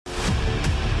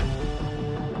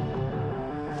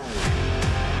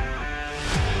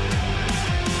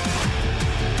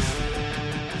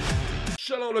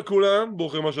שלום לכולם,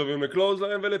 ברוכים השבים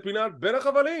לקלוזליין ולפינת בין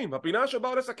החבלים, הפינה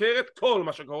שבאה לסקר את כל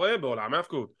מה שקורה בעולם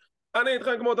ההפקות. אני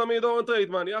איתכם כמו תמיד אורן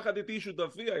טרייטמן, יחד איתי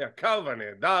שותפי היקר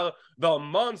והנהדר,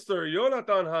 והמונסטר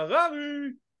יונתן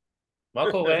הררי.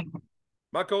 מה קורה?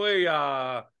 מה קורה, יא...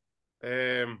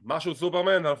 משהו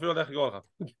סופרמן, אני אפילו לא יודע איך לקרוא לך.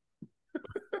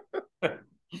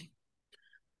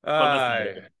 הכל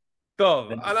בסדר.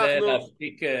 טוב, ננסה אנחנו...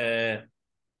 להספיק,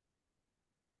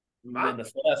 מה?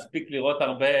 ננסה להספיק לראות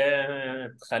הרבה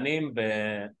תכנים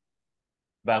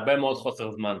בהרבה מאוד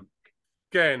חוסר זמן.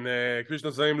 כן, כפי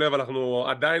שאתם שמים לב, אנחנו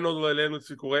עדיין עוד לא העלינו את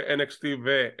סיקורי NXT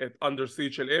ואת Under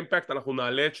Siege של אימפקט, אנחנו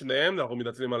נעלה את שניהם, אנחנו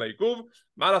מתנצלים על העיכוב.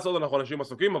 מה לעשות, אנחנו אנשים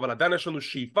עסוקים, אבל עדיין יש לנו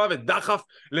שאיפה ודחף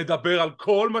לדבר על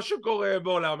כל מה שקורה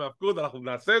בעולם ההפקות, אנחנו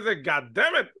נעשה את זה, God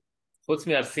damn it! חוץ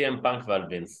מעל CM פאנק ועל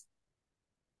וינס.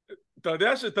 אתה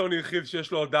יודע שטוני הרחיב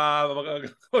שיש לו הודעה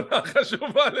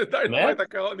חשובה לדיינמייט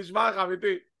הקרוב, נשמע לך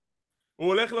אמיתי. הוא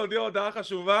הולך להודיע הודעה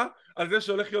חשובה על זה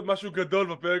שהולך להיות משהו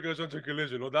גדול בפרק הראשון של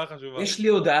קלוזליין, הודעה חשובה. יש לי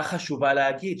הודעה חשובה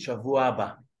להגיד, שבוע הבא.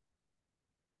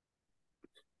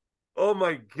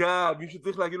 אומייגאד, מישהו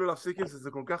צריך להגיד לו להפסיק עם זה,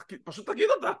 זה כל כך... פשוט תגיד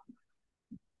אותה.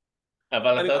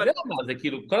 אבל אתה יודע מה, זה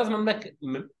כאילו כל הזמן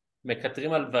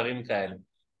מקטרים על דברים כאלה.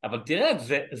 אבל תראה,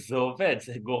 זה עובד,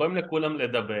 זה גורם לכולם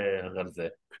לדבר על זה.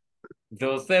 זה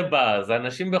עושה באז,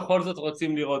 אנשים בכל זאת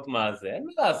רוצים לראות מה זה, אין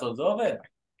מה לעשות, זה עובד.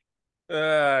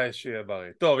 שיהיה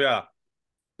בריא. טוב, יאללה.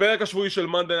 פרק השבועי של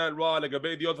Monday Night Raw, לגבי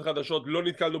ידיעות וחדשות לא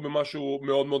נתקלנו במשהו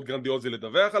מאוד מאוד גרנדיוזי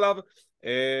לדווח עליו,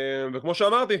 וכמו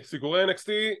שאמרתי, סיקורי NXT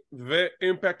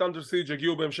ו-Impact Under Siege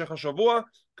הגיעו בהמשך השבוע,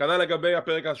 כנ"ל לגבי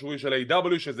הפרק השבועי של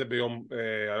A.W. שזה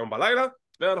היום בלילה,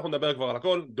 ואנחנו נדבר כבר על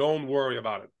הכל, don't worry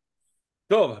about it.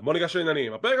 טוב, בוא ניגש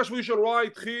לעניינים. הפרק השבועי של Raw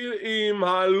התחיל עם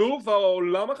האלוף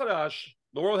העולם החדש,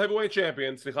 The World Heavyweight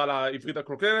Champion, סליחה לעברית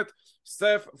הקלוקלת,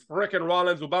 סף פריקן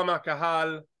רולינס, הוא בא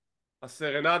מהקהל,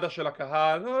 הסרנדה של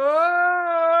הקהל,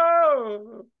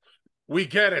 we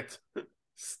get it,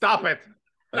 stop it.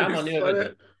 למה אני אוהב את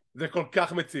זה? זה כל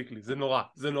כך מציק לי,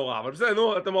 זה נורא, אבל בסדר,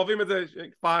 נו, אתם אוהבים את זה,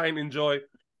 fine,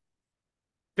 enjoy.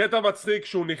 קטע מצחיק,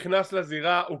 שהוא נכנס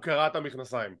לזירה, הוא קרא את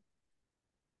המכנסיים.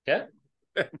 כן?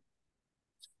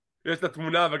 יש את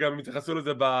התמונה וגם התייחסו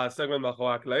לזה בסגמנט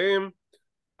מאחורי הקלעים.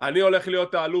 אני הולך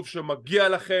להיות האלוף שמגיע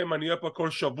לכם, אני אהיה פה כל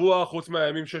שבוע, חוץ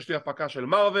מהימים שיש לי הפקה של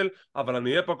מרוול, אבל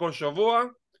אני אהיה פה כל שבוע.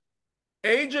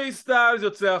 AJ סטיילס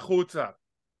יוצא החוצה,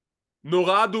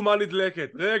 נורה אדומה נדלקת,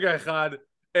 רגע אחד,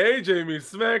 AJ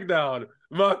מסמקדאון,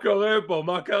 מה קורה פה,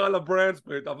 מה קרה לברנד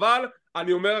ספליט, אבל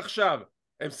אני אומר עכשיו,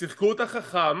 הם שיחקו את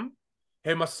החכם,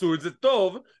 הם עשו את זה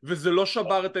טוב, וזה לא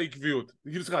שבר את העקביות,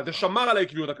 סליחה, זה שמר על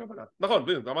העקביות הכוונה, נכון,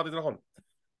 אמרתי את זה נכון,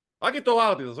 רק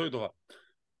התעוררתי, זה עשו לי טובה.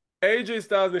 AJ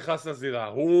סטיילס נכנס לזירה,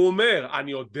 הוא אומר,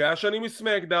 אני יודע שאני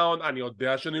מסמקדאון, אני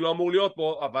יודע שאני לא אמור להיות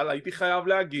פה, אבל הייתי חייב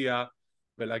להגיע,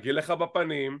 ולהגיד לך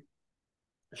בפנים,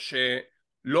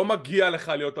 שלא מגיע לך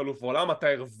להיות אלוף העולם, אתה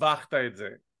הרווחת את זה.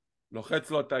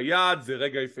 לוחץ לו את היד, זה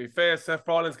רגע יפהפה, סף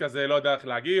רולינס כזה, לא יודע איך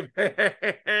להגיב,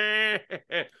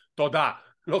 תודה,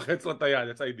 לוחץ לו את היד,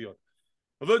 יצא אידיוט.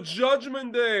 The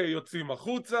Judgment Day יוצאים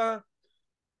החוצה,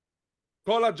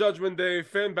 כל ה-Judgment Day,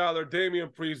 פן בלר, דמיאן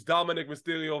פריסט, דומניק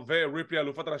מיסטריו וריפלי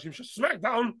אלופת אנשים של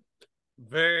סמקדאון,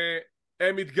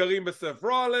 והם מתגרים בסף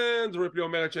רולינס, ריפלי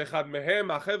אומרת שאחד מהם,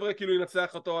 מהחבר'ה כאילו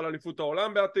ינצח אותו על אליפות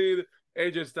העולם בעתיד,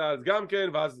 AJ סטיילס גם כן,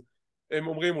 ואז הם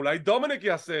אומרים אולי דומניק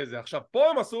יעשה את זה. עכשיו פה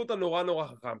הם עשו אותה נורא נורא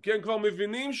חכם, כי הם כבר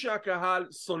מבינים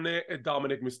שהקהל שונא את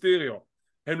דומניק מיסטריו,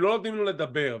 הם לא נותנים לו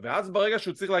לדבר, ואז ברגע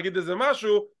שהוא צריך להגיד איזה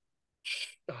משהו,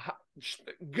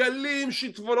 גלים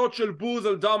שיטפונות של בוז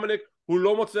על דומניק, הוא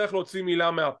לא מצליח להוציא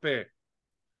מילה מהפה,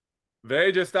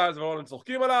 ו-AJ סטיילס ורולינס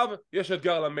צוחקים עליו, יש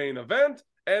אתגר למיין אבנט,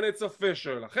 and it's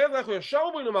official. אחרי זה אנחנו ישר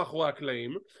עוברים מאחורי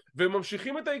הקלעים,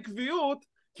 וממשיכים את העקביות,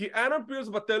 כי אדם פירס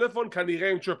בטלפון כנראה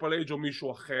עם טריפל אייג' או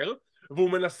מישהו אחר, והוא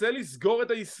מנסה לסגור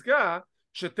את העסקה,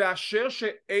 שתאשר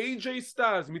ש-AJ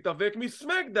סטיילס מתאבק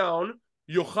מסמקדאון,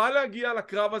 יוכל להגיע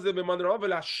לקרב הזה במאנדיי נייט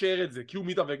ולאשר את זה, כי הוא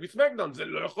מתאבק מסמקדאון, זה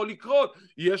לא יכול לקרות,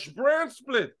 יש ברנד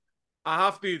ספליט.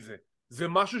 אהבתי את זה. זה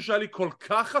משהו שהיה לי כל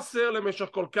כך חסר למשך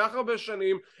כל כך הרבה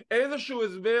שנים, איזשהו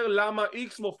הסבר למה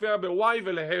X מופיע ב-Y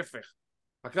ולהפך.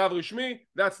 הקרב רשמי,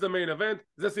 that's the main event,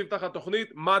 זה סביב תחת תוכנית,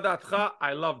 מה דעתך?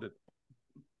 I loved it.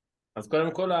 אז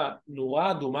קודם כל הנורה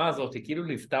האדומה הזאת היא כאילו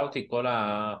ליוותה אותי כל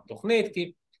התוכנית,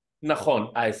 כי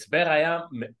נכון, ההסבר היה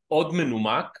מאוד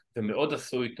מנומק ומאוד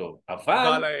עשוי טוב,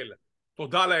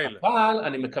 תודה לאל. אבל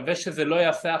אני מקווה שזה לא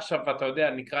יעשה עכשיו, ואתה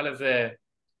יודע, נקרא לזה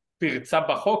פרצה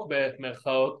בחוק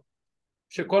במרכאות,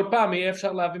 שכל פעם יהיה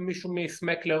אפשר להביא מישהו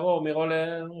מסמק לרו, מרו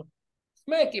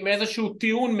לסמק, עם איזשהו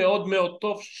טיעון מאוד מאוד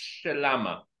טוב של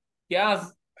למה. כי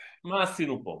אז, מה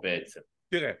עשינו פה בעצם?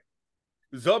 תראה,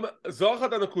 זו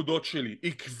אחת הנקודות שלי,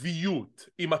 עקביות.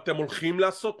 אם אתם הולכים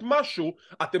לעשות משהו,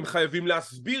 אתם חייבים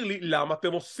להסביר לי למה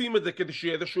אתם עושים את זה, כדי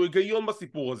שיהיה איזשהו היגיון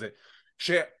בסיפור הזה.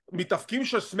 כשמתאפקים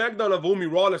של סמקדאון עברו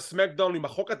מרוע לסמקדאון עם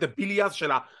החוק הדבילי אז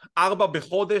של 4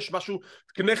 בחודש, משהו,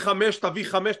 קנה 5, תביא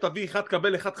 5, תביא 1,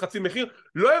 קבל 1 חצי מחיר,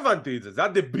 לא הבנתי את זה, זה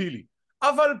היה דבילי.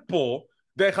 אבל פה,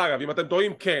 דרך אגב, אם אתם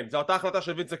טועים, כן, זו אותה החלטה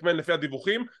של וינס מקמן לפי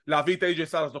הדיווחים, להביא את AJ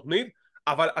סטארס לתוכנית,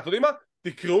 אבל אתם יודעים מה?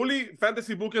 תקראו לי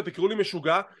פנטסי בוקר, תקראו לי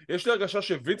משוגע, יש לי הרגשה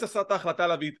שווינס עשה את ההחלטה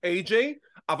להביא את AJ,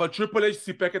 אבל טריפל אייג'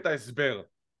 סיפק את ההסבר.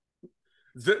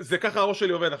 זה ככה הראש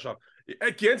שלי עובד עכשיו,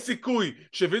 כי אין סיכוי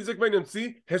שווינס מקמן ימציא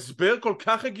הסבר כל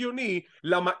כך הגיוני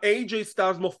למה AJ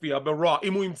סטארס מופיע ברוע.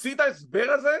 אם הוא ימציא את ההסבר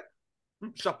הזה,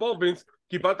 שפור וינס,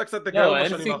 קיבלת קצת תגרון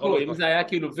בשנים האחרונות. אין סיכוי, אם זה היה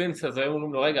כאילו וינס אז היו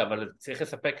אומרים לו רגע, אבל צריך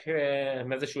לספק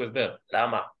מאיזשהו הסבר.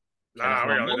 למה?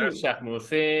 אנחנו אמרנו שאנחנו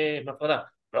עושים הפרדה,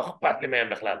 לא אכפת לי מהם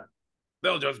בכלל.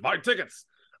 They'll just buy tickets.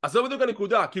 אז זו בדיוק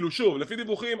הנקודה, כאילו שוב, לפי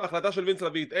דיווחים, החלטה של וינס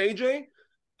להביא את AJ,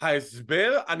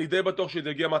 ההסבר, אני די בטוח שזה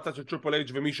הגיע מהצד של טריפל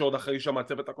אייג' ומי שעוד אחרי שם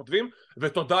מהצוות הכותבים,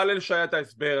 ותודה לאל שהיה את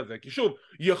ההסבר הזה, כי שוב,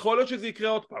 יכול להיות שזה יקרה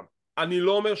עוד פעם, אני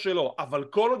לא אומר שלא, אבל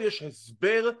כל עוד יש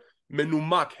הסבר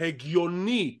מנומק,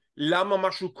 הגיוני, למה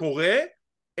משהו קורה,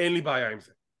 אין לי בעיה עם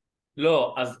זה.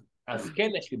 לא, אז כן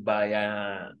יש לי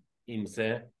בעיה עם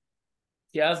זה,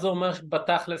 כי אז זה אומר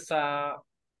שבתכלס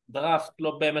הדראפט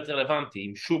לא באמת רלוונטי,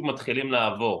 אם שוב מתחילים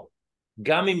לעבור,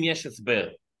 גם אם יש הסבר.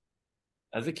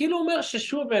 אז זה כאילו אומר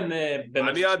ששוב אין באמת...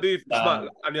 אני עדיף, תשמע,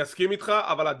 אני אסכים איתך,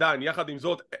 אבל עדיין, יחד עם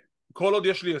זאת, כל עוד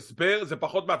יש לי הסבר, זה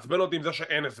פחות מעצבן אותי עם זה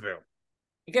שאין הסבר.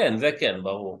 כן, זה כן,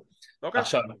 ברור. אוקיי.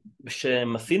 עכשיו,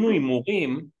 כשעשינו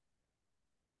הימורים,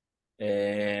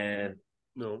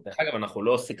 דרך אגב, אנחנו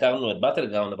לא סיקרנו את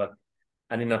באטלגראונד, אבל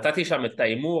אני נתתי שם את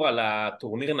ההימור על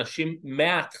הטורניר נשים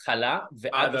מההתחלה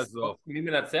ועד הסוף מי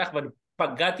מנצח, ואני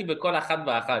פגעתי בכל אחת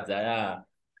ואחת, זה היה...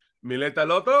 מילאת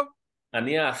לוטו?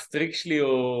 אני, הסטריק שלי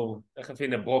הוא... תכף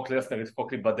הנה ברוק לסנר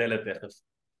ידפוק לי בדלת תכף.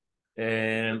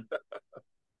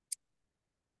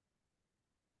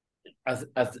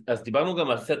 אז דיברנו גם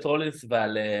על סט רולינס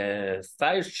ועל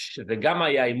סטייל, שזה גם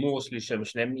היה הימור שלי שהם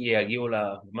שניהם יגיעו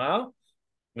לגמר,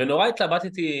 ונורא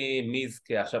התלבטתי מי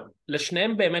יזכה. עכשיו,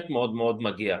 לשניהם באמת מאוד מאוד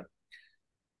מגיע,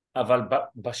 אבל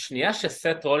בשנייה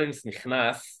שסט רולינס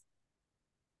נכנס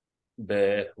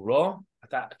ברו,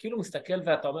 אתה כאילו מסתכל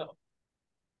ואתה אומר,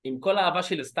 עם כל האהבה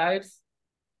שלי לסטיילס,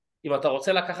 אם אתה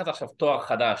רוצה לקחת עכשיו תואר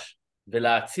חדש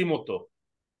ולהעצים אותו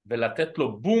ולתת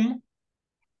לו בום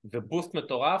ובוסט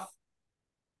מטורף,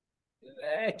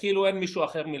 כאילו אין מישהו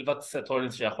אחר מלבד סט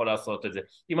רולינס שיכול לעשות את זה.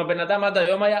 אם הבן אדם עד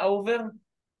היום היה אובר,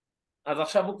 אז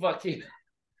עכשיו הוא כבר כאילו...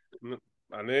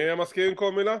 אני מסכים עם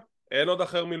כל מילה, אין עוד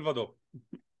אחר מלבדו.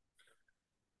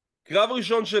 קרב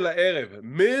ראשון של הערב,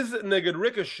 מיז נגד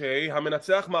ריקושי,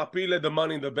 המנצח מעפיל ל-The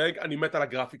Money in the Bank. אני מת על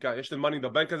הגרפיקה, יש את Money in the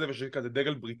Bank כזה ויש כזה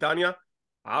דגל בריטניה,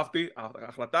 אהבתי,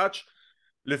 אחלה טאץ'.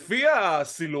 לפי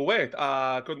הסילואט,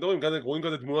 רואים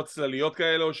כזה דמויות צלליות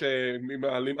כאלו,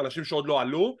 אנשים שעוד לא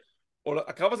עלו,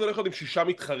 הקרב הזה הולך להיות עם 6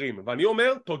 מתחרים, ואני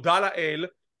אומר תודה לאל,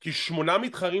 כי 8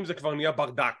 מתחרים זה כבר נהיה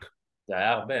ברדק. זה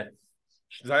היה הרבה.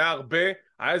 זה היה הרבה,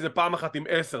 היה איזה פעם אחת עם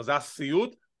 10, זה היה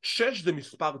סיוט. 6 זה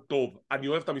מספר טוב, אני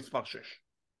אוהב את המספר 6.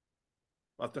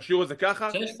 אז תשאירו את זה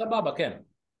ככה. 6 סבבה, כן.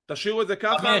 תשאירו את זה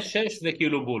ככה. 6 זה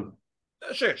כאילו בול.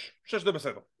 6 זה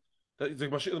בסדר. זה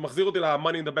מחזיר אותי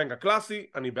ל-Money in the Bank הקלאסי,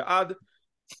 אני בעד.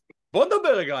 בוא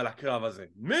נדבר רגע על הקרב הזה.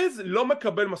 מיז לא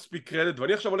מקבל מספיק קרדיט,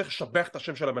 ואני עכשיו הולך לשבח את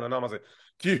השם של הבן אדם הזה,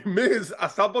 כי מיז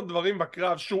עשה פה דברים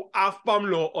בקרב שהוא אף פעם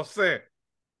לא עושה.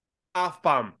 אף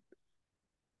פעם.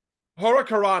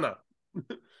 הורקראנה.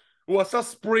 הוא עשה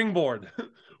ספרינגבורד,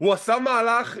 הוא עשה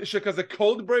מהלך שכזה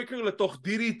קוד ברייקר לתוך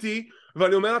DDT,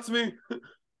 ואני אומר לעצמי,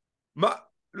 מה?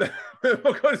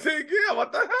 איפה כל זה הגיע?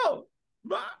 What the hell?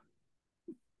 מה?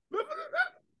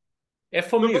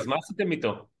 איפה מיז? מה עשיתם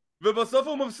איתו? ובסוף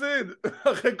הוא מפסיד,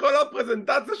 אחרי כל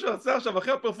הפרזנטציה שהוא עשה עכשיו,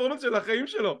 אחרי הפרפורמנס של החיים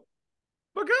שלו.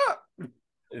 מה קרה?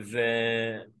 זה...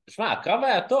 שמע, הקרב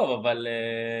היה טוב, אבל...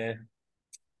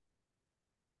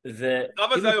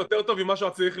 הקרב הזה היה יותר טוב ממה שהוא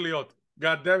צריך להיות.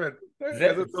 God damn it.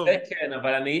 זה כן,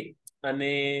 אבל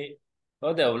אני לא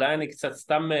יודע, אולי אני קצת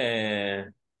סתם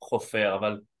חופר,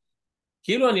 אבל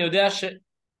כאילו אני יודע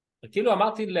כאילו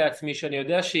אמרתי לעצמי שאני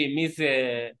יודע שאם מי זה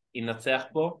ינצח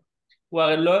פה, הוא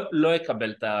הרי לא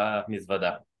יקבל את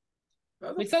המזוודה.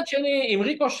 מצד שני, אם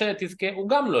ריקוש תזכה, הוא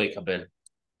גם לא יקבל.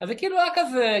 אז זה כאילו היה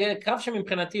כזה קרב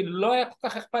שמבחינתי לא היה כל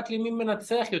כך אכפת לי מי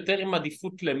מנצח, יותר עם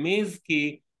עדיפות למיז,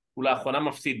 כי הוא לאחרונה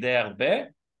מפסיד די הרבה,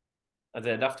 אז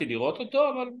העדפתי לראות אותו,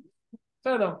 אבל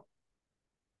בסדר.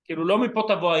 כאילו לא מפה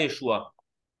תבוא הישועה.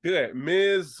 תראה,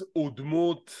 מיז הוא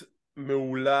דמות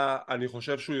מעולה, אני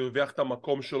חושב שהוא הרוויח את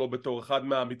המקום שלו בתור אחד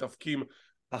מהמתאבקים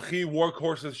הכי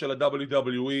workhorses של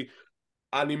ה-WWE.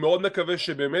 אני מאוד מקווה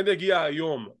שבאמת יגיע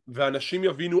היום ואנשים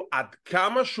יבינו עד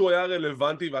כמה שהוא היה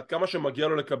רלוונטי ועד כמה שמגיע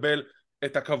לו לקבל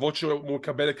את הכבוד שהוא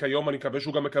מקבל כיום. אני מקווה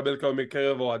שהוא גם מקבל כיום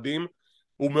מקרב אוהדים.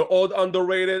 הוא מאוד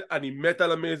underrated, אני מת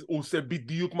על המז, הוא עושה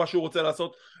בדיוק מה שהוא רוצה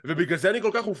לעשות, ובגלל זה אני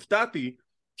כל כך הופתעתי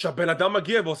שהבן אדם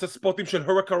מגיע ועושה ספוטים של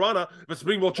הורקראנה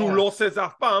וספרינג וורד שהוא לא עושה את זה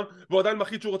אף פעם, והוא עדיין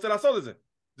מחליט שהוא רוצה לעשות את זה.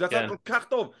 זה יצא כל כך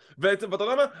טוב. ואתה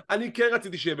יודע מה? אני כן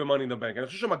רציתי שיהיה ב-Money in the Bank. אני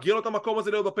חושב שמגיע לו את המקום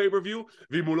הזה להיות בפייפריוויו,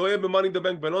 ואם הוא לא יהיה ב-Money in the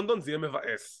Bank בלונדון זה יהיה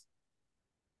מבאס.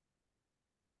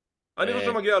 אני חושב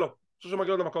שמגיע לו. אני חושב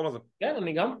שמגיע לו את המקום הזה. כן,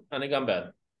 אני גם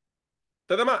בעד.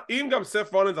 אתה יודע מה? אם גם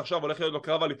סף רולינס עכשיו הולך להיות לו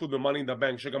קרב אליפות ב-Money in the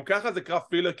Bank, שגם ככה זה קרב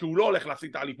פילר כי הוא לא הולך להשיג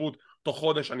את האליפות תוך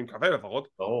חודש, אני מקווה לפחות.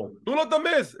 תנו לו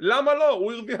דמז, למה לא?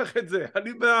 הוא הרוויח את זה,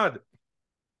 אני בעד.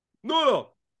 תנו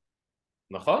לו.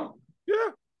 נכון? כן.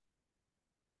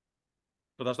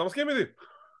 תודה שאתה מסכים איתי.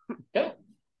 כן.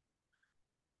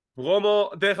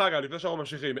 רומו, דרך אגב, לפני שאנחנו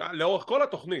ממשיכים, לאורך כל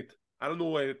התוכנית, היה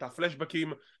לנו את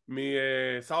הפלשבקים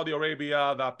מסעודי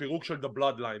ערביה והפירוק של The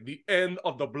Bloodline, The End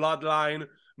of the Bloodline,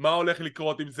 מה הולך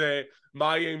לקרות עם זה,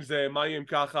 מה יהיה עם זה, מה יהיה עם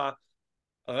ככה.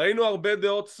 ראינו הרבה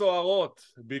דעות סוערות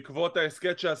בעקבות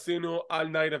ההסקט שעשינו על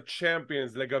Night of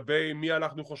Champions לגבי מי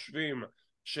אנחנו חושבים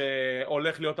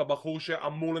שהולך להיות הבחור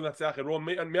שאמור לנצח את רום,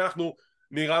 מי אנחנו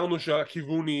נראה לנו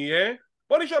שהכיוון יהיה.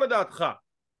 בוא נשאל את דעתך,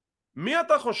 מי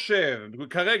אתה חושב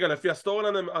כרגע לפי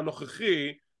הסטוריליין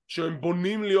הנוכחי שהם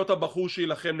בונים להיות הבחור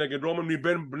שילחם נגד רומן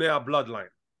מבין בני הבלאדליין?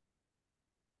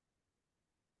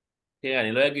 תראה,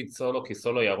 אני לא אגיד סולו כי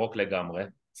סולו ירוק לגמרי,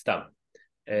 סתם.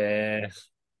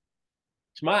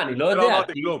 שמע, אני לא יודע.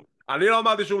 אני לא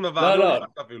אמרתי שום דבר.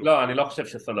 לא, אני לא חושב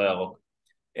שסולו ירוק.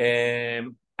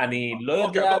 אני לא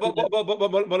יודע...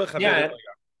 בוא נחדד.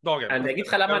 אני אגיד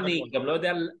לך למה אני גם לא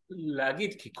יודע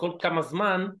להגיד, כי כל כמה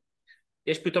זמן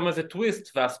יש פתאום איזה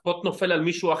טוויסט והספוט נופל על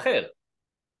מישהו אחר.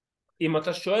 אם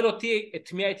אתה שואל אותי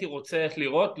את מי הייתי רוצה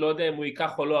לראות, לא יודע אם הוא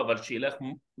ייקח או לא, אבל שילך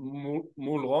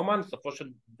מול רומן, בסופו של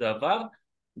דבר,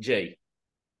 ג'יי.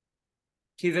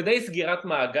 כי זה די סגירת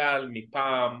מעגל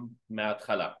מפעם,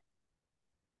 מההתחלה.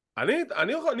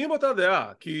 אני באותה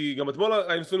דעה, כי גם אתמול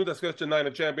היינו את הסקט של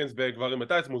Night of Champions בגברים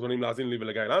בטייץ, מוזמנים להאזין לי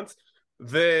ולגיא לנץ,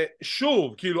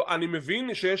 ושוב, כאילו, אני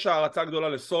מבין שיש הערצה גדולה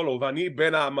לסולו, ואני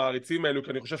בין המעריצים האלו,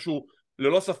 כי אני חושב שהוא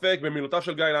ללא ספק במילותיו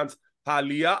של גיא לנץ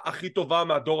העלייה הכי טובה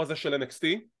מהדור הזה של NXT,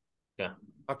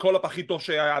 הקולאפ הכי טוב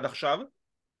שהיה עד עכשיו.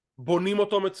 בונים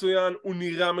אותו מצוין, הוא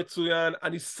נראה מצוין,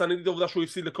 אני שנאתי את העובדה שהוא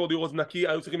הפסיד לקודי רוז נקי,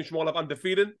 היו צריכים לשמור עליו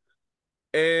undefeated.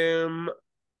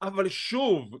 אבל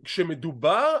שוב,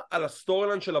 כשמדובר על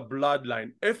הסטוריליין של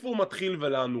הבלאדליין, איפה הוא מתחיל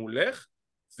ולאן הוא הולך?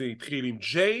 זה התחיל עם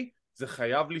ג'יי, זה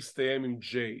חייב להסתיים עם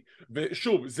ג'יי.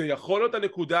 ושוב, זה יכול להיות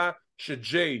הנקודה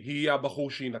שג'יי יהיה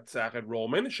הבחור שינצח את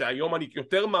רומן, שהיום אני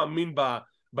יותר מאמין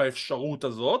באפשרות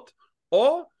הזאת,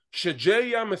 או שג'יי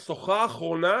יהיה המשוכה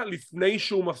האחרונה לפני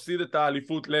שהוא מפסיד את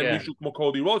האליפות למישהו כמו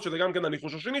קודי רוז, שזה גם כן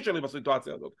הניחוש השני שלי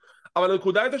בסיטואציה הזאת. אבל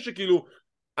הנקודה הייתה שכאילו,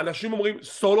 אנשים אומרים,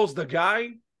 סולו's the guy,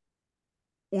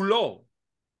 הוא לא.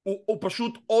 הוא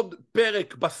פשוט עוד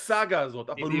פרק בסאגה הזאת,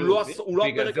 אבל הוא לא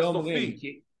הפרק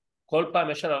הסופי. כל פעם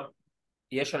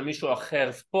יש על מישהו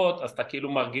אחר ספוט, אז אתה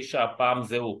כאילו מרגיש שהפעם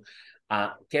זהו.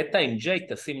 הקטע עם ג'יי,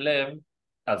 תשים לב,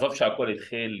 עזוב שהכל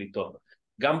התחיל איתו.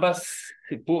 גם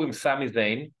בסיפור עם סמי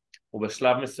זיין, הוא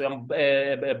בשלב מסוים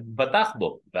בטח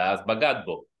בו, ואז בגד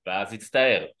בו, ואז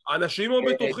הצטער. אנשים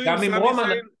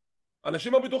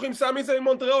הבטוחים סמי זיין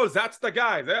מונטריאול, that's the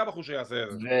guy, זה היה בחור שיעשה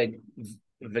את זה.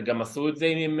 וגם עשו את זה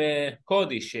עם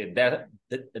קודי,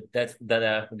 that's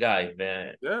the guy,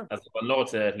 אז אני לא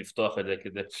רוצה לפתוח את זה, כי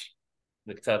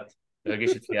זה קצת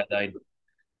רגיש אצלי עדיין.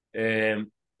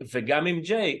 וגם עם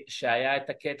ג'יי, שהיה את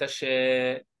הקטע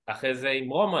אחרי זה עם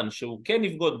רומן, שהוא כן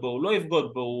יבגוד בו, הוא לא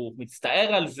יבגוד בו, הוא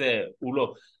מצטער על זה, הוא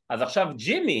לא. אז עכשיו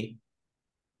ג'ימי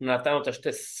נתן אותה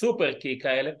שתי סופר קי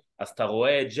כאלה, אז אתה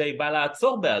רואה את ג'יי בא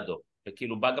לעצור בעדו,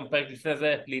 וכאילו בא גם פרק לפני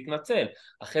זה להתנצל.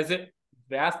 אחרי זה,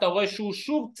 ואז אתה רואה שהוא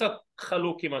שוב קצת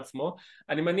חלוק עם עצמו.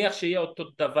 אני מניח שיהיה אותו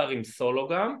דבר עם סולו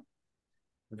גם,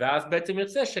 ואז בעצם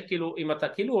יוצא שכאילו, אם אתה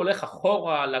כאילו הולך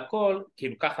אחורה על הכל,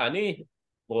 כאילו ככה אני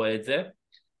רואה את זה,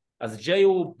 אז ג'יי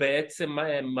הוא בעצם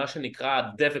מה שנקרא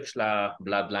הדבק של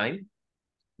הבלאדליין,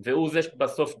 והוא זה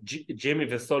שבסוף ג'ימי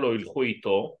וסולו ילכו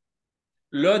איתו.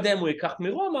 לא יודע אם הוא ייקח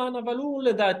מרומן, אבל הוא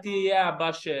לדעתי יהיה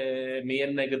הבא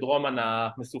שמיים נגד רומן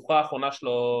המשוכה האחרונה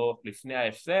שלו לפני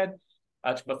ההפסד,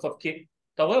 עד שבסוף, כי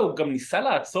אתה רואה, הוא גם ניסה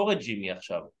לעצור את ג'ימי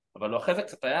עכשיו, אבל הוא אחרי זה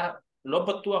קצת היה לא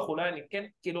בטוח, אולי אני כן,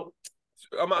 כאילו...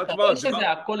 אתה רואה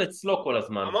שזה הכל אצלו כל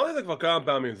הזמן. אמרתי את זה כבר כמה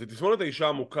פעמים, זה תסמונת האישה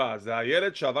עמוקה, זה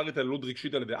הילד שעבר התעללות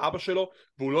רגשית על ידי אבא שלו,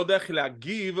 והוא לא יודע איך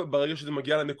להגיב ברגע שזה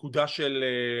מגיע לנקודה של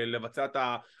לבצע את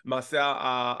המעשה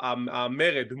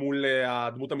המרד מול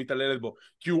הדמות המתעללת בו,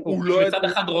 כי הוא לא... מצד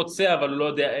אחד רוצה, אבל הוא לא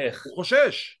יודע איך. הוא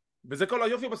חושש, וזה כל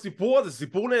היופי בסיפור הזה,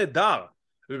 סיפור נהדר,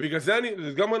 ובגלל זה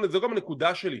זו גם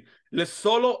הנקודה שלי,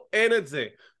 לסולו אין את זה.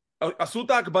 עשו את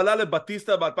ההקבלה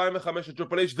לבטיסטה ב-2005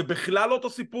 לטריפל אייץ', זה בכלל לא אותו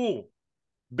סיפור,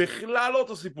 בכלל לא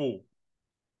אותו סיפור.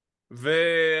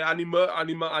 ואני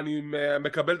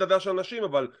מקבל את הדעה של אנשים,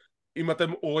 אבל אם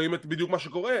אתם רואים את בדיוק מה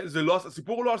שקורה,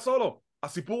 הסיפור הוא לא על סולו,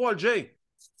 הסיפור הוא על ג'יי.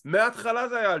 מההתחלה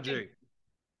זה היה על ג'יי,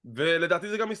 ולדעתי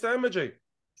זה גם מסתיים בג'יי.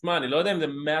 תשמע, אני לא יודע אם זה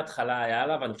מההתחלה היה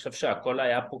לה, ואני חושב שהכל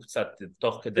היה פה קצת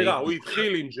תוך כדי... תראה, הוא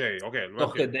התחיל עם ג'יי, אוקיי.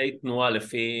 תוך כדי תנועה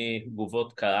לפי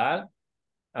תגובות קהל,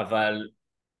 אבל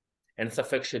אין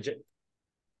ספק שג'יי...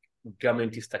 גם אם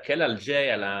תסתכל על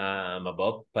ג'יי, על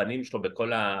המבעות פנים שלו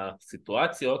בכל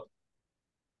הסיטואציות,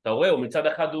 אתה רואה, הוא מצד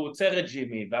אחד הוא עוצר את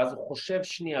ג'ימי, ואז הוא חושב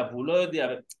שנייה, והוא לא יודע,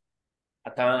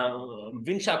 אתה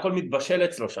מבין שהכל מתבשל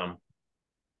אצלו שם.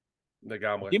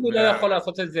 לגמרי. אם הוא לא יכול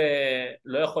לעשות את זה,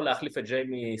 לא יכול להחליף את ג'יי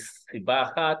מסיבה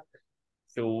אחת,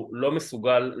 שהוא לא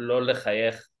מסוגל לא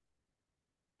לחייך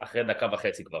אחרי דקה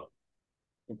וחצי כבר.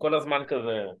 הוא כל הזמן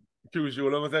כזה... כאילו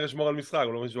שהוא לא מצליח לשמור על משחק,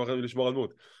 הוא לא מצליח לשמור על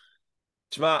דמות.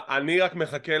 תשמע, אני רק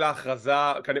מחכה להכרזה,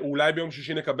 אולי ביום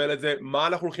שישי נקבל את זה, מה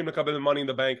אנחנו הולכים לקבל ב-Money in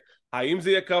the Bank, האם זה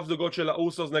יהיה קרב זוגות של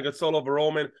האוסוס נגד סולו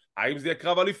ורומן, האם זה יהיה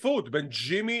קרב אליפות בין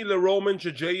ג'ימי לרומן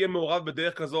שג'יי יהיה מעורב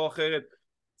בדרך כזו או אחרת,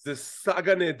 זה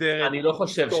סאגה נהדרת. אני לא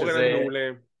חושב שזה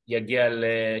יגיע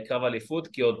לקרב אליפות,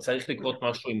 כי עוד צריך לקרות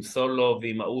משהו עם סולו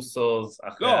ועם האוסוס.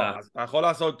 לא, אז אתה יכול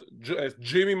לעשות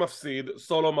ג'ימי מפסיד,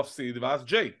 סולו מפסיד, ואז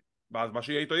ג'יי, ואז מה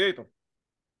שיהיה איתו יהיה איתו.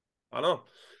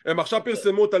 הם עכשיו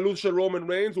פרסמו את הלו"ז של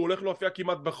רומן ריינס, הוא הולך להופיע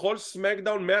כמעט בכל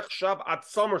סמקדאון מעכשיו עד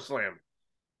סאמרסלאם,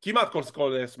 כמעט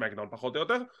כל סמקדאון פחות או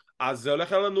יותר, אז זה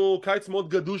הולך לנו קיץ מאוד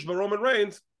גדוש ברומן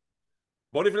ריינס.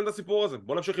 בוא נבנה את הסיפור הזה,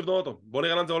 בוא נמשיך לבנות אותו, בוא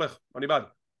נראה לאן זה הולך, אני בעד.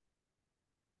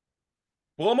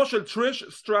 פרומו של טריש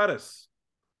סטרטוס,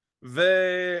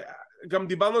 וגם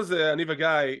דיברנו על זה אני וגיא,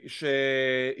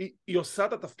 שהיא עושה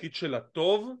את התפקיד שלה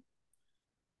טוב,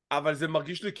 אבל זה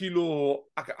מרגיש לי כאילו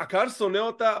הקהל שונא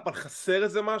אותה, אבל חסר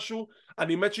איזה משהו,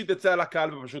 אני מת שהיא תצא על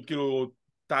הקהל ופשוט כאילו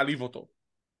תעליב אותו.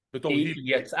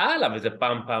 היא יצאה עליו איזה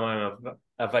פעמיים,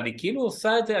 אבל היא כאילו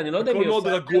עושה את זה, אני לא יודע אם היא עושה... הכל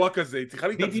מאוד רגוע כזה, היא צריכה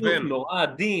להתעצבן. בדיוק נורא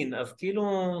עדין, אז כאילו...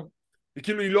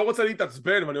 היא לא רוצה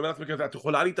להתעצבן, ואני אומר לעצמי כזה, את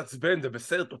יכולה להתעצבן, זה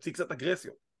בסדר, תוציא קצת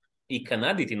אגרסיות. היא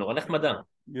קנדית, היא נורא נחמדה.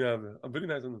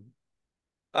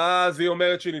 אז היא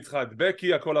אומרת שהיא ניצחה את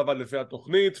בקי, הכל עבד לפי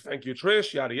התוכנית, thank you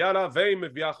טריש, יאללה יאללה, והיא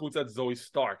מביאה החוצה את זוהי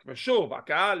סטארק. ושוב,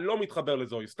 הקהל לא מתחבר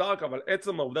לזוהי סטארק, אבל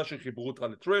עצם העובדה שחיברו אותה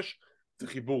לטריש, זה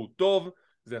חיבור טוב,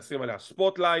 זה ישים עליה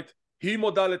ספוטלייט, היא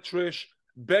מודה לטריש,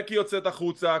 בקי יוצאת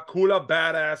החוצה, כולה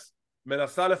badass,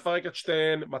 מנסה לפרק את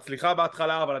שתיהן, מצליחה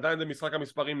בהתחלה, אבל עדיין זה משחק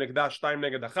המספרים נגדה 2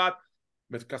 נגד 1,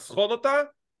 מכסחות אותה,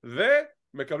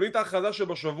 ומקבלים את ההכרזה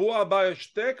שבשבוע הבא יש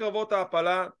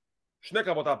שני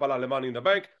קרבות ההפלה למאני אין דה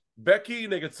בנק, בקי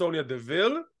נגד סוניה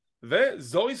דוויל,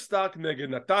 וזוהי סטארק נגד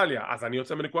נטליה. אז אני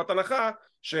יוצא מנקודת הנחה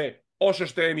שאו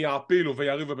ששתיהן יעפילו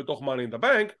ויריבו בתוך מאני אין דה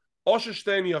בנק, או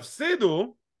ששתיהן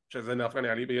יפסידו, שזה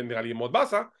נראה לי מאוד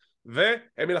בסה,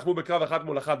 והם ילחמו בקרב 1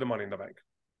 מול 1 במאני אין דה בנק.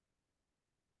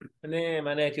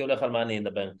 אני הייתי הולך על מאני אין דה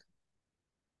בנק.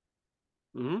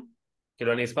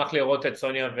 כאילו אני אשמח לראות את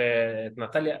סוניה ואת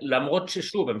נטליה, למרות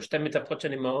ששוב, הם שתי מתאבקות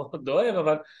שאני מאוד אוהב,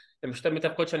 אבל הם שתי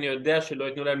מתאבקות שאני יודע שלא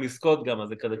ייתנו להם לזכות גם, אז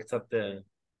זה כזה קצת...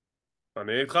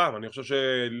 אני איתך, אני חושב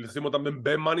שלשים אותם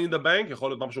ב-Money in the Bank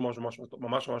יכול להיות משהו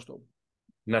ממש ממש טוב.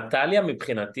 נטליה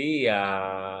מבחינתי היא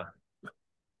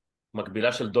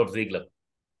המקבילה של דולף זיגלר.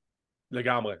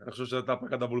 לגמרי, אני חושב שזה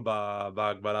הפרק הדבול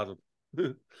בהגבלה הזאת.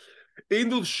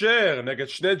 אינדוס שר נגד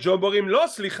שני ג'וברים, לא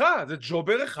סליחה, זה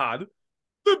ג'ובר אחד,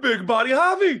 The Big Body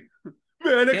Heavy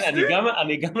כן,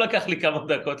 אני גם לקח לי כמה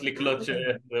דקות לקלוט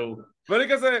שהוא ואני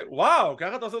כזה, וואו,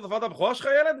 ככה אתה עושה את תופעת הבכורה שלך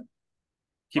ילד?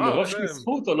 כי מרוב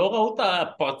שניסחו אותו, לא ראו את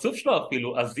הפרצוף שלו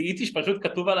אפילו, אז זיהיתי שפשוט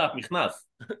כתוב עליו מכנס.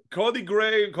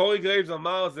 קורי גרייבס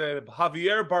אמר, זה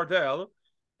חווייר ברדל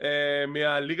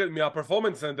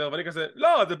מהפרפורמנס סנטר, ואני כזה,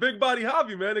 לא, זה ביג בודי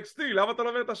האבי מ-NXT, למה אתה לא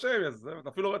אומר את השם? אתה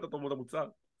אפילו לא רואה את התרמות המוצר.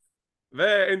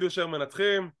 ואינדוס שר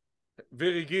מנצחים,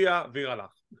 ויר הגיע, ויר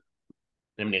הלך.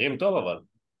 הם נראים טוב אבל.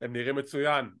 הם נראים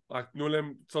מצוין, רק תנו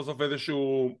להם סוף סוף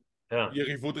איזשהו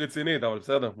יריבות רצינית, אבל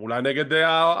בסדר, אולי נגד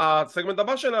הסגמנט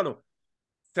הבא שלנו.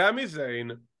 סמי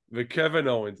זיין וקווין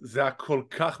אורנס, זה היה כל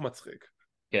כך מצחיק.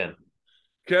 כן.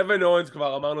 קווין אורנס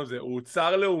כבר אמרנו זה, הוא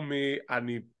אוצר לאומי,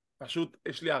 אני פשוט,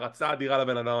 יש לי הרצה אדירה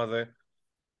לבן אדם הזה.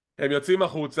 הם יוצאים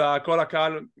החוצה, כל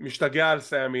הקהל משתגע על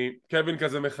סמי, קווין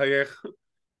כזה מחייך,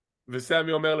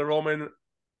 וסמי אומר לרומן,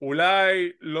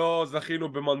 אולי לא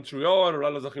זכינו במונטריאול,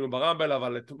 אולי לא זכינו ברמבל,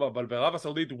 אבל בערב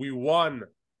הסעודית we won.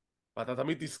 ואתה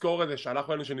תמיד תזכור את זה,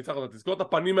 שאנחנו היינו שניצחנו, אתה תזכור את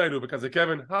הפנים האלו, וכזה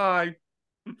קווין, היי.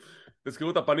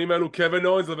 תזכרו את הפנים האלו, קווין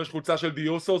אוינס לובש חולצה של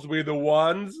דיוסוס with the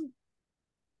ones.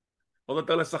 עוד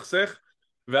יותר לסכסך.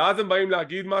 ואז הם באים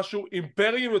להגיד משהו,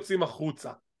 אימפריום יוצאים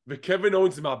החוצה, וקווין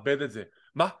אוינס מאבד את זה.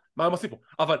 מה הם עושים פה?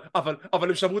 אבל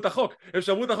הם שברו את החוק,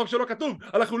 שלא כתוב,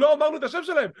 אנחנו לא אמרנו את השם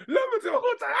שלהם, לא הם יוצאים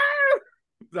החוצה,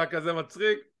 זה היה כזה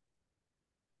מצחיק.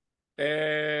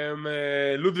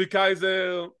 לודוויג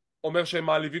קייזר אומר שהם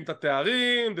מעליבים את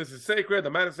התארים, this is sacred, the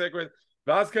man is sacred,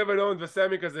 ואז קווין אוינס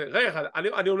וסמי כזה, רגע,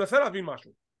 אני מנסה להבין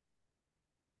משהו.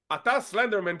 אתה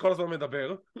סלנדרמן כל הזמן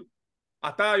מדבר,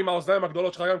 אתה עם האוזניים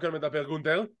הגדולות שלך גם כן מדבר,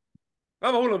 גונטר,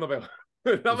 למה הוא לא מדבר?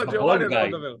 למה ג'יורני לא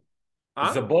מדבר?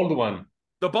 The bold one.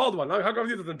 The bald one, how come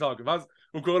he doesn't talk? ואז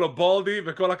הוא קורא לו בולדי,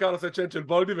 וכל הקהל עושה צ'אנט של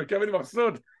בולדי, וקווין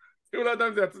מבסוט, הוא לא יודע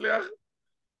אם זה יצליח.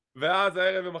 ואז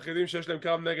הערב הם מחליטים שיש להם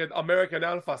קרב נגד American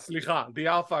Alpha, סליחה, The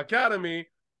Alpha Academy,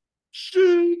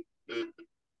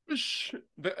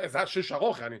 זה היה שש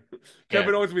ארוך,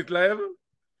 קווין אוינס מתלהב,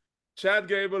 צ'אט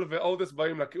גייבל ואודס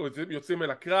יוצאים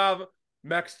אל הקרב,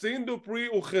 מקסין דופרי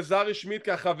הוכרזה רשמית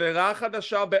כחברה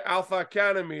חדשה באלפא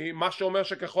אקדמי, מה שאומר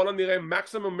שככל הנראה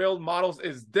Maximum Male Models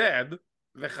is dead,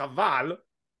 וחבל,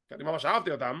 כי אני ממש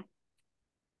אהבתי אותם.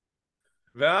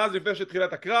 ואז לפני שהתחילה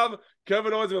את הקרב,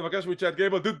 קווין אוינס מבקש מצ'אט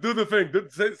גייבל, do the thing,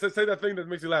 say that thing that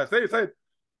makes you laugh, say it,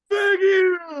 thank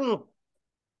you!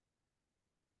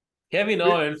 קווין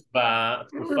אוינס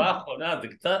בתקופה האחרונה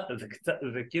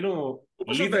זה כאילו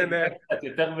לי זה קצת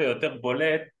יותר ויותר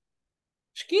בולט,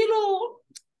 שכאילו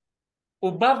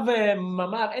הוא בא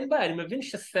ואמר אין בעיה, אני מבין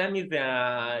שסמי זה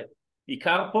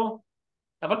העיקר פה,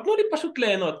 אבל תנו לי פשוט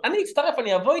ליהנות, אני אצטרף,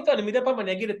 אני אבוא איתו, אני מדי פעם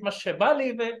אני אגיד את מה שבא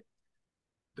לי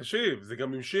תשיב, זה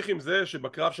גם המשיך עם זה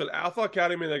שבקרב של אלפא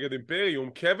אקדמי נגד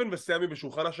אימפריום, קווין וסמי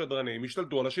בשולחן השדרנים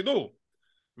השתלטו על השידור,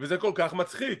 וזה כל כך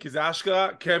מצחיק, כי זה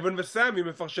אשכרה קווין וסמי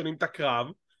מפרשנים את הקרב,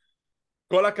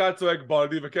 כל הקהל צועק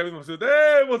בולדי, וקווין מבסוט,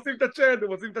 הם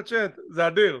עושים את הצ'אט, זה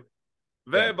אדיר.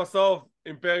 ובסוף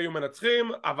אימפריום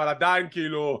מנצחים, אבל עדיין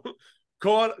כאילו,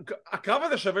 הקרב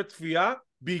הזה שווה צפייה,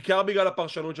 בעיקר בגלל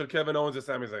הפרשנות של קווין אוינס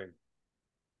וסמי זיין.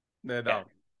 נהדר.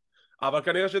 אבל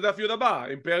כנראה שזה הפיוד הבא,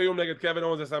 אימפריום נגד קווין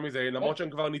אוינס וסמי זיין, למרות שהם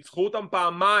כבר ניצחו אותם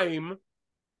פעמיים,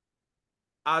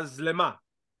 אז למה?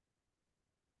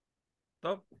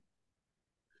 טוב.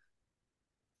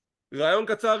 רעיון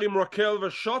קצר עם רקל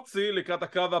ושוטסי לקראת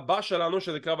הקרב הבא שלנו,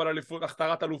 שזה קרב על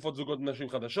הכתרת אלופות זוגות נשים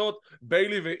חדשות.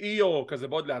 ביילי ואיו כזה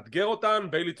באות לאתגר אותן,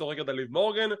 ביילי צורקת על ליב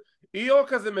מורגן, איו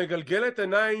כזה מגלגלת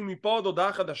עיניים מפה עוד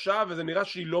הודעה חדשה, וזה נראה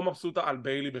שהיא לא מבסוטה על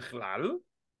ביילי בכלל.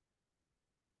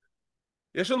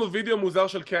 יש לנו וידאו מוזר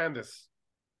של קנדס,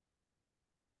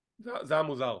 זה היה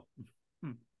מוזר.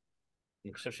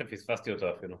 אני חושב שפספסתי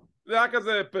אותו אפילו. זה היה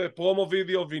כזה פרומו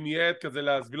וידאו וינייט כזה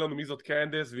להסביר לנו מי זאת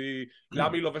קנדס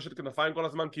ולמה היא לובשת כנפיים כל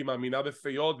הזמן, כי היא מאמינה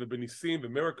בפיות ובניסים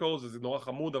ומירקלס, וזה נורא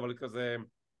חמוד, אבל כזה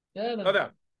לא יודע.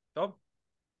 טוב,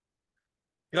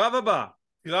 קרב הבא,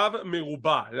 קרב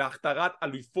מרובע להכתרת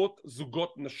אלופות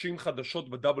זוגות נשים חדשות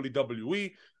ב-WWE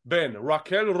בין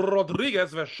רקל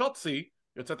רודריגז ושוטסי,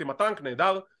 יוצאת עם הטנק,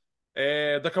 נהדר.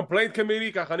 The Complaint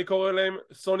Committee, ככה אני קורא להם,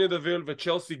 סוניה דוויל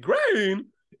וצ'לסי גריין,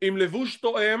 עם לבוש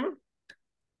תואם.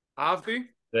 אהבתי.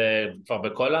 זה כבר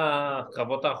בכל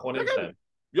הקרבות האחרונים שלהם.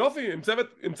 יופי,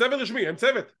 עם צוות רשמי,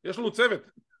 יש לנו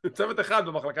צוות אחד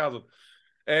במחלקה הזאת.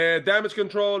 Damage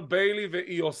Control, ביילי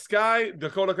ואיו סקאי,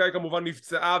 דקונה קאי כמובן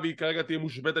נפצעה והיא כרגע תהיה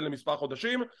מושבתת למספר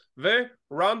חודשים,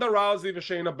 ורונדה ראוזי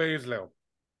ושיינה בייזלר.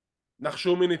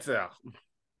 נחשו מי ניצח.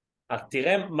 אז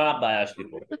תראה מה הבעיה שלי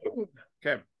פה.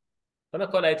 כן.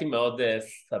 קודם כל הייתי מאוד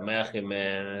שמח אם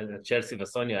צ'לסי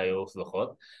וסוניה היו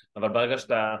זוכות, אבל ברגע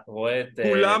שאתה רואה את...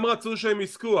 כולם רצו שהם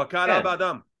יזכו, הקהל היה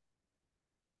באדם.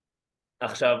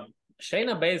 עכשיו,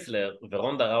 שיינה בייזלר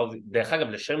ורונדה ראוזי, דרך אגב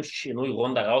לשם שינוי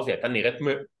רונדה ראוזי הייתה נראית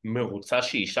מרוצה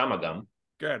שהיא שמה גם.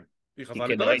 כן, היא חזרה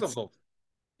להתאבק סוף סוף.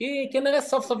 היא כנראה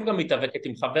סוף סוף גם מתאבקת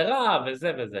עם חברה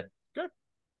וזה וזה. כן.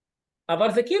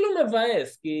 אבל זה כאילו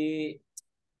מבאס, כי...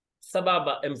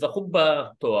 סבבה, הם זכו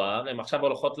בתואר, הם עכשיו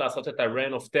הולכות לעשות את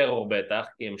ה-Reign of Terror בטח,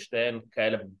 כי הם שתיהן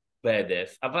כאלה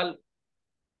בעדף, אבל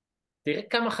תראה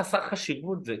כמה חסר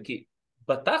חשיבות זה, כי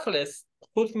בתכלס,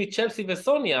 חוץ מצ'לסי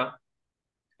וסוניה,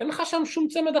 אין לך שם שום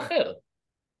צמד אחר.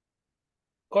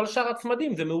 כל שאר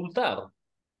הצמדים זה מאולתר.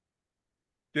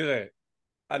 תראה,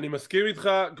 אני מסכים איתך,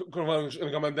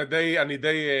 גם אני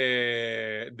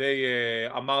די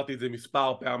אמרתי את זה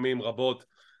מספר פעמים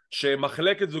רבות,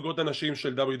 שמחלקת זוגות הנשים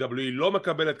של WWE לא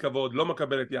מקבלת כבוד, לא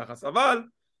מקבלת יחס, אבל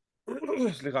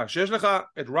סליחה, כשיש לך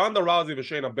את רונדה ראוזי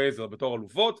ושיינה בייזלר בתור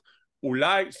אלופות,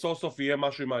 אולי סוף סוף יהיה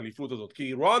משהו עם האליפות הזאת,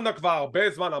 כי רונדה כבר הרבה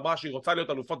זמן אמרה שהיא רוצה להיות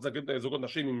אלופות זוגות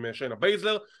נשים עם שיינה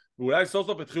בייזלר, ואולי סוף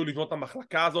סוף התחילו לבנות את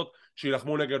המחלקה הזאת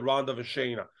שילחמו נגד רונדה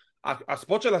ושיינה.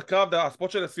 הספוט של הקרב,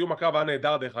 הספוט של סיום הקרב היה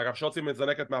נהדר דרך אגב, שוצי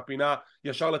מזנקת מהפינה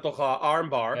ישר לתוך הארם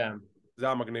בר, זה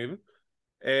היה מגניב.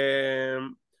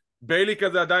 ביילי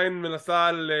כזה עדיין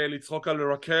מנסה לצחוק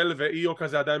על רקל, ואיו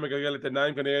כזה עדיין מגלגלת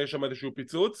עיניים, כנראה יש שם איזשהו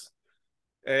פיצוץ.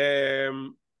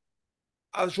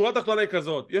 אז שורה תחתונה היא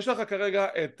כזאת, יש לך כרגע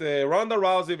את רונדה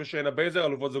ראוזי ושיינה בייזלר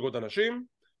אלופות זוגות הנשים.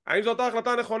 האם זו אותה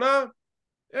החלטה נכונה?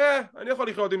 אני יכול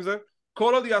לחיות עם זה.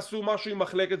 כל עוד יעשו משהו עם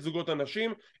מחלקת זוגות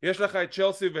הנשים, יש לך את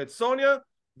צ'לסי ואת סוניה,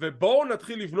 ובואו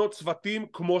נתחיל לבנות צוותים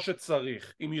כמו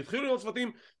שצריך. אם יתחילו לבנות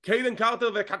צוותים, קיידן קרטר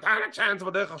וקטנה צ'אנס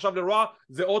בדרך עכשיו לרוע,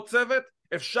 זה עוד צוות,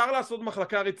 אפשר לעשות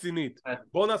מחלקה רצינית.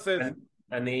 בואו נעשה את זה.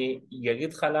 אני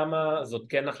אגיד לך למה זאת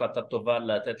כן החלטה טובה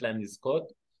לתת להם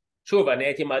לזכות. שוב, אני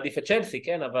הייתי מעדיף את צ'לסי,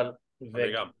 כן, אבל...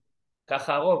 וגם.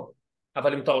 ככה הרוב.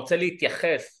 אבל אם אתה רוצה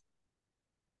להתייחס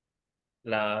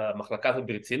למחלקה הזאת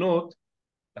ברצינות,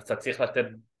 אז אתה צריך לתת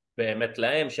באמת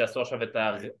להם שיעשו עכשיו את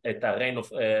ה-reign of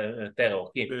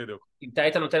terror. אם אתה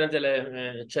היית נותן את זה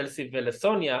לצ'לסי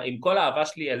ולסוניה, עם כל האהבה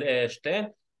שלי על שתיהן,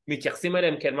 מתייחסים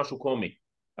אליהם כאל משהו קומי.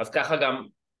 אז ככה גם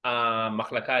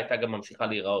המחלקה הייתה גם ממשיכה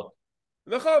להיראות.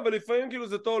 נכון, ולפעמים כאילו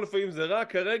זה טוב, לפעמים זה רע.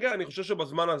 כרגע אני חושב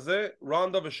שבזמן הזה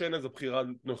רונדה ושיינה זו בחירה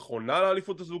נכונה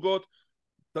לאליפות הזוגות.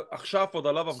 עכשיו עוד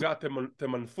עליו הפגעה,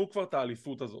 תמנפו כבר את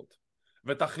האליפות הזאת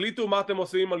ותחליטו מה אתם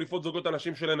עושים עם אליפות זוגות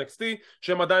הנשים של NXT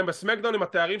שהם עדיין בסמקדאון עם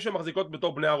התארים שהם מחזיקות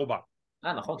בתור בני ערובה.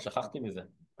 נכון, שכחתי מזה.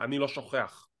 אני לא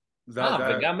שוכח.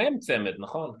 וגם הם צמד,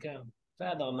 נכון, כן.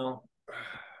 בסדר, נו.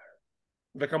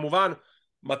 וכמובן,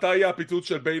 מתי יהיה הפיצוץ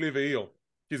של ביילי ואיו?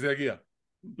 כי זה יגיע.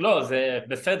 לא, זה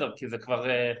בסדר, כי זה כבר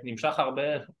נמשך הרבה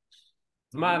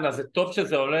זמן, אז זה טוב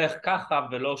שזה הולך ככה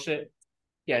ולא ש...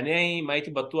 כי אני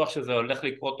הייתי בטוח שזה הולך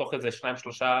לקרות תוך איזה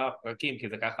 2-3 פרקים, כי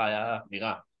זה ככה היה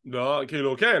נראה. לא,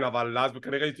 כאילו כן, אבל אז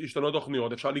כנראה השתנו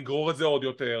תוכניות, אפשר לגרור את זה עוד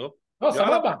יותר. לא,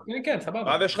 סבבה, כן,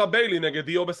 סבבה. אז יש לך ביילי נגד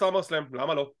איו בסאמרסלאם,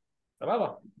 למה לא? סבבה.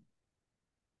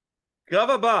 קרב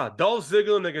הבא, דולף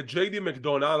זיגלר נגד ג'יי די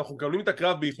מקדונלד, אנחנו מקבלים את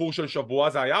הקרב באיחור של שבוע,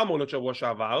 זה היה אמור להיות שבוע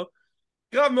שעבר.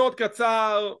 קרב מאוד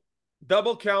קצר,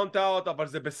 דאבל קאונט אאוט, אבל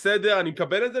זה בסדר, אני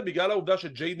מקבל את זה בגלל העובדה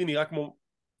שג'יי די נראה כמו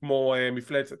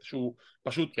מפלצת, שהוא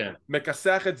פשוט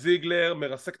מכסח את זיגלר,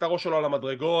 מרסק את הראש שלו על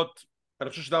המדרגות. אני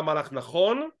חושב שזה המהלך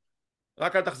נכון,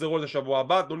 רק אל תחזרו על זה שבוע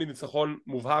הבא, תנו לי ניצחון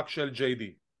מובהק של ג'יי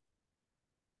די.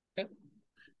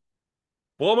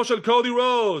 פרומו של קודי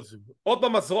רודס, עוד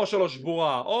פעם הזרוע שלו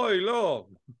שבורה, אוי לא.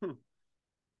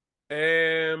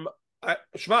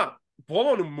 שמע,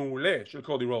 פרומו מעולה של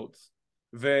קודי רודס,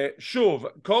 ושוב,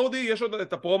 קודי יש עוד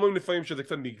את הפרומוים לפעמים שזה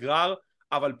קצת נגרר,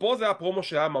 אבל פה זה הפרומו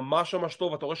שהיה ממש ממש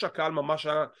טוב, אתה רואה שהקהל ממש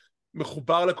היה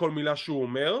מחובר לכל מילה שהוא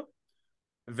אומר,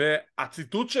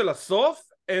 והציטוט של הסוף,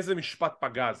 איזה משפט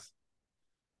פגז.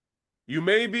 You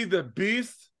may be the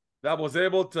beast that was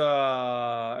able to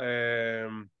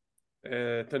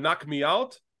knock me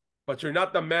out, but you're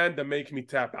not the man that make me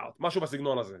tap out. משהו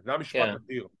בסגנון הזה, זה היה משפט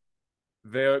אדיר.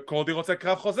 וקודי רוצה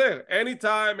קרב חוזר,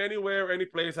 anytime, anywhere,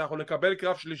 any place, אנחנו נקבל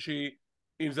קרב שלישי,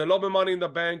 אם זה לא ב-Money in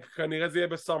the Bank, כנראה זה יהיה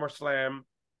ב-SummerSlam,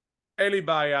 אין לי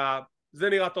בעיה, זה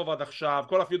נראה טוב עד עכשיו,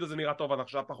 כל הפיוד הזה נראה טוב עד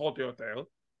עכשיו, פחות או יותר.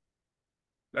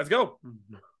 Let's go.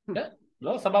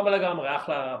 לא, סבבה לגמרי,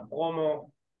 אחלה פרומו,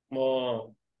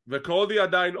 כמו... וקודי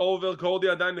עדיין אובר, קודי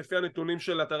עדיין לפי הנתונים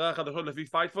של אתרי החדשות, לפי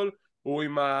פייטפול, הוא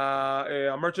עם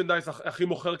המרצ'נדייז הכי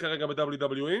מוכר כרגע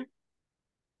ב-WWE.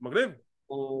 מגניב.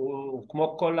 הוא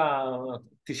כמו כל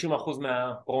ה-90%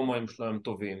 מהפרומואים שלו הם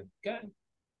טובים. כן.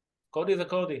 קודי זה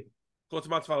קודי. חוץ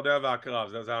מהצפרדע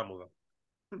והקרב, זה המוזר.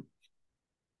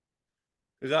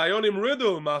 רעיון עם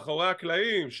רידל מאחורי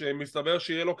הקלעים, שמסתבר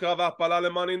שיהיה לו קרב ההפלה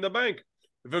ל-Money in the Bank.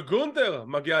 וגונטר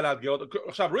מגיע לאתגר.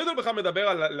 עכשיו רידל בכלל מדבר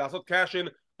על לעשות קאשין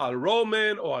על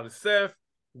רומן או על סף.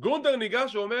 גונטר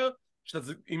ניגש ואומר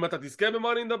אם אתה תזכה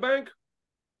ב-Money in the Bank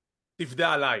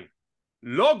תפדה עליי.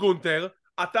 לא גונטר,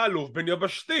 אתה אלוף בן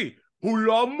יבשתי, הוא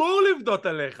לא אמור לבדות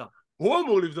עליך, הוא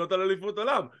אמור לבדות על אליפות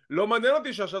עולם. לא מעניין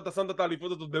אותי שעכשיו אתה שמת את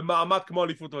האליפות הזאת במעמד כמו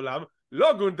אליפות עולם.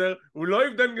 לא גונטר, הוא לא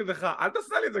יבדן נגדך, אל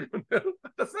תעשה לי את זה גונטר,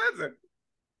 אל תעשה את זה.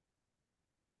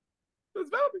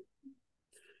 תסבר אותי.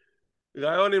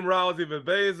 רעיון עם ראוזי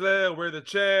ובייזלר, we're the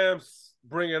champs,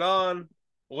 bring it on.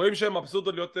 רואים שהם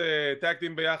מבסוטות להיות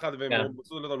טאקטים ביחד והם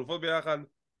מבסוטות להיות אלופות ביחד.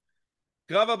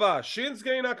 קרב הבא,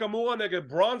 שינסקי נקמורה נגד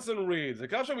ברונסון ריד. זה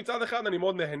קרב שמצד אחד אני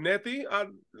מאוד נהניתי,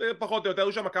 פחות או יותר,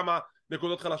 היו שם כמה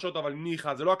נקודות חלשות, אבל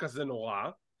ניחה, זה לא כזה נורא.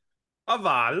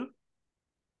 אבל,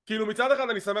 כאילו מצד אחד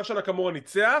אני שמח שנקמורה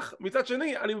ניצח, מצד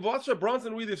שני אני מבואס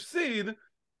שברונסון ריד הפסיד,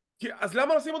 אז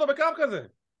למה לשים אותו בקרב כזה?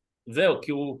 זהו,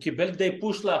 כי הוא קיבל די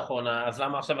פוש לאחרונה, אז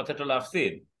למה עכשיו לתת לו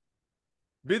להפסיד?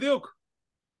 בדיוק.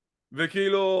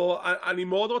 וכאילו, אני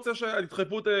מאוד רוצה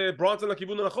שידחפו את ברונסון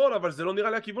לכיוון הנכון, אבל זה לא נראה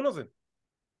לי הכיוון הזה.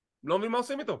 לא מבין מה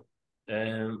עושים איתו.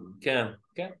 כן,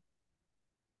 כן.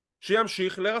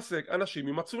 שימשיך לרסק אנשים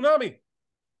עם הצונאמי.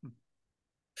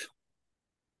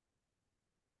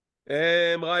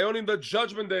 רעיון עם The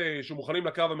Judgment Day שמוכנים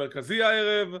לקרב המרכזי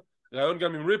הערב, רעיון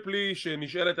גם עם ריפלי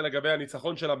שנשאלת לגבי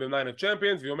הניצחון שלה ב-Night of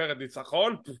Champions והיא אומרת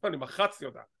ניצחון? אני מחצתי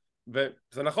אותה,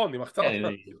 וזה נכון, היא מחצה אותה.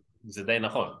 זה די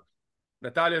נכון.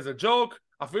 נטליה זה ג'וק,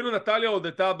 אפילו נטליה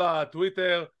הודתה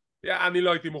בטוויטר, אני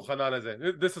לא הייתי מוכנה לזה,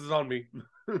 this is on me.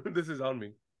 this is on me.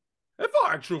 איפה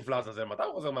הארט-שוף לעזאזל? מתי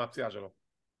הוא חוזר מהפציעה שלו?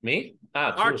 מי?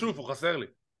 הארט-שוף הוא חסר לי,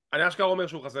 אני אשכרה אומר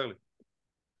שהוא חסר לי.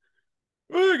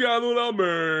 והגענו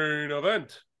למיין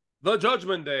אבנט, The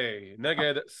Judgment Day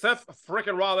נגד סף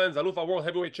פריקן רולינס, אלוף הוורלד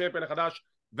heavyweight צ'מפיון החדש,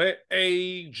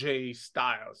 ו-AJ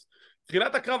סטיילס.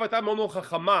 תחילת הקרב הייתה מאוד מאוד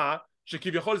חכמה,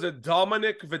 שכביכול זה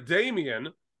דומיניק ודמיאן,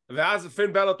 ואז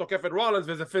פין בלר תוקף את רולינס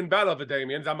וזה פין בלר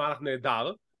ודמיאן, זה המהלך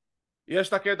נהדר. יש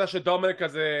את הקטע שדומיניק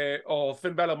כזה, או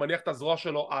פין בלר מניח את הזרוע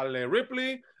שלו על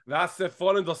ריפלי, ואז סף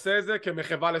רולינס עושה את זה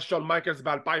כמחווה לשון מייקלס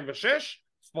ב-2006,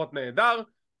 ספוט נהדר.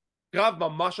 קרב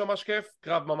ממש ממש כיף,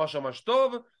 קרב ממש ממש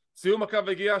טוב. סיום הקרב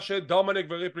הגיע שדומיניק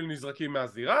וריפלי נזרקים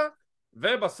מהזירה,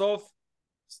 ובסוף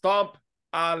סטומפ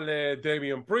על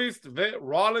דמיאן פריסט,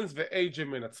 ורולינס ואייג'י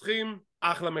מנצחים.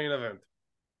 אחלה מיין אבנט.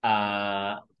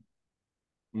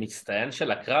 המצטיין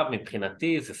של הקרב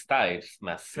מבחינתי זה סטיילס,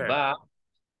 מהסיבה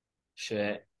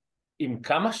שעם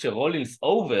כמה שרולינס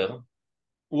אובר,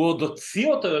 הוא עוד הוציא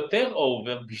אותו יותר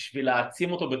אובר בשביל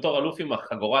להעצים אותו בתור אלוף עם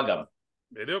החגורה גם.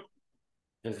 בדיוק.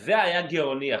 וזה היה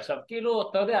גאוני. עכשיו כאילו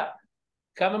אתה יודע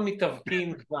כמה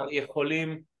מתאבקים כבר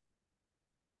יכולים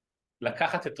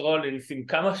לקחת את רולינס עם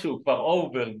כמה שהוא כבר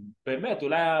אובר, באמת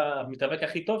אולי המתאבק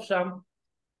הכי טוב שם,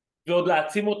 ועוד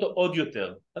להעצים אותו עוד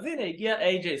יותר. אז הנה הגיע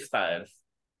AJ סטיילס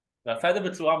ועשה את זה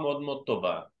בצורה מאוד מאוד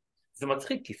טובה. זה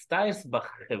מצחיק כי סטיילס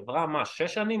בחברה מה 6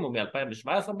 שנים או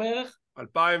מ-2017 בערך?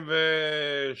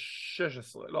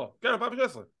 2016, לא, כן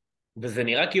 2016. וזה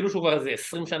נראה כאילו שהוא כבר איזה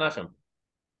 20 שנה שם.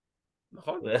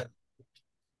 נכון.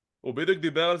 הוא בדיוק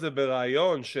דיבר על זה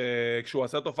ברעיון שכשהוא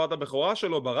עשה תופעת הבכורה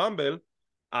שלו ברמבל,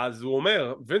 אז הוא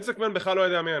אומר וינס מקמן בכלל לא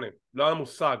יודע מי אני, לא היה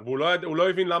מושג, והוא לא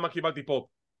הבין למה קיבלתי פופ.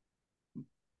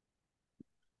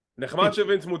 נחמד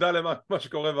שווינס מודע למה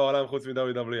שקורה בעולם חוץ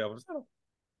מ-WWE, אבל בסדר.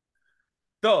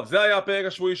 טוב, זה היה הפרק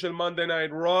השבועי של Monday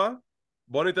Night Raw.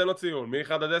 בוא ניתן לו ציון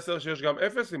מ-1 עד 10 שיש גם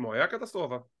 0 אם הוא היה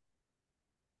קטסטרופה.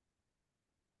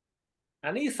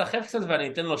 אני אסחף קצת ואני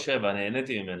אתן לו 7,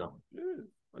 נהניתי ממנו.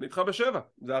 אני איתך ב7,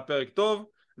 זה הפרק טוב,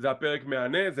 זה הפרק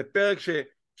מענה, זה פרק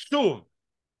ששוב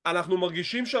אנחנו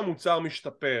מרגישים שהמוצר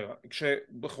משתפר.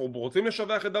 כשאנחנו רוצים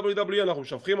לשבח את WWE אנחנו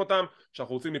משבחים אותם,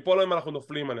 כשאנחנו רוצים ליפול להם אנחנו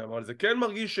נופלים עליהם, אבל זה כן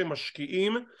מרגיש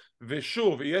שמשקיעים.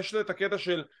 ושוב יש את הקטע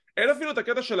של, אין אפילו את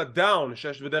הקטע של הדאון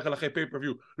שיש בדרך כלל אחרי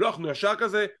פייפריוויו, לא, אנחנו ישר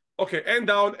כזה אוקיי, אין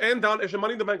דאון, יש money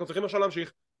in the bank, אנחנו צריכים עכשיו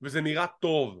להמשיך, וזה נראה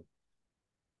טוב.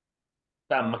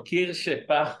 אתה מכיר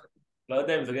שפעם, לא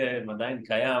יודע אם זה עדיין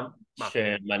קיים,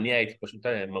 שמניע הייתי, פשוט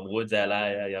הם אמרו את זה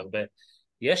עליי הרבה,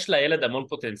 יש לילד המון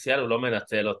פוטנציאל, הוא לא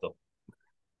מנצל אותו.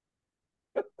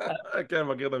 כן,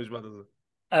 מכיר את המשפט הזה.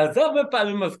 אז זה הרבה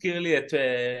פעמים מזכיר לי את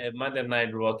Monday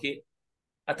Night Raw, כי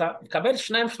אתה מקבל 2-3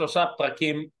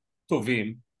 פרקים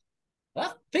טובים,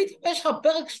 פתאום יש לך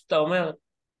פרק שאתה אומר,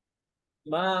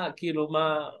 מה, כאילו,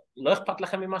 מה, לא אכפת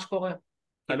לכם ממה שקורה?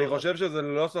 אני חושב שזה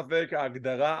ללא ספק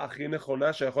ההגדרה הכי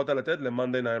נכונה שיכולת לתת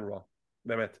ל-Monday Night Raw,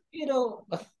 באמת. כאילו,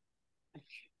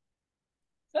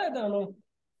 בסדר, נו.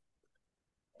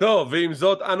 טוב, ועם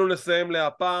זאת אנו נסיים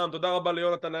להפעם. תודה רבה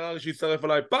ליונתן הררי שהצטרף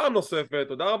אליי פעם נוספת,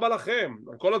 תודה רבה לכם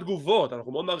על כל התגובות,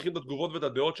 אנחנו מאוד מעריכים את התגובות ואת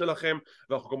הדעות שלכם,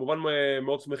 ואנחנו כמובן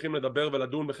מאוד שמחים לדבר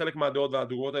ולדון בחלק מהדעות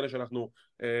והתגובות האלה שאנחנו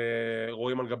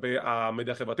רואים על גבי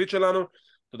המדיה החברתית שלנו.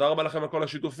 תודה רבה לכם על כל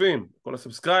השיתופים, כל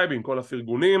הסאבסקרייבים, כל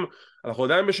הפרגונים. אנחנו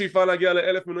עדיין בשאיפה להגיע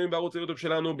ל1,000 מנויים בערוץ היוטיוב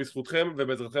שלנו, בזכותכם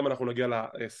ובעזרתכם אנחנו נגיע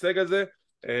להישג הזה.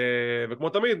 וכמו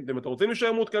תמיד, אם אתם רוצים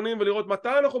להישאר מעודכנים ולראות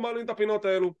מתי אנחנו מעלים את הפינות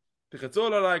האלו, תחצו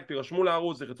על הלייק, תירשמו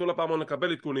לערוץ, תחצו לפעמון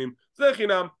לקבל עדכונים, זה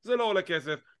חינם, זה לא עולה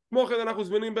כסף. כמו כן אנחנו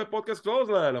זמינים בפודקאסט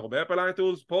קלוזליין, אנחנו באפל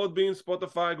אייטונס, פודבין,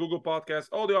 ספוטיפיי, גוגל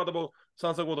פודקאסט, אודיו אודיבל,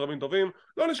 סאונסאונד רבים טובים.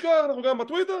 לא נשכח, אנחנו גם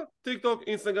בטוויטר, טיק טוק,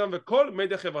 אינסטגרם וכל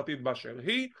מדיה חברתית באשר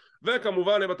היא.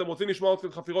 וכמובן אם אתם רוצים לשמוע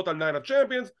עוד חפירות על Night of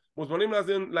Champions, מוזמנים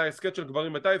להאזין להסכת של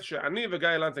גברים בטייץ שאני וגיא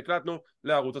לנץ הקלטנו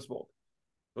לערוץ הספורט.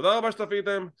 תודה רבה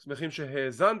שצפיתם, שמחים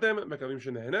שהאזנתם, מקווים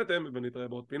שנהנתם, ונתראה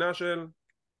בעוד פינה של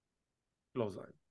קלוזליין.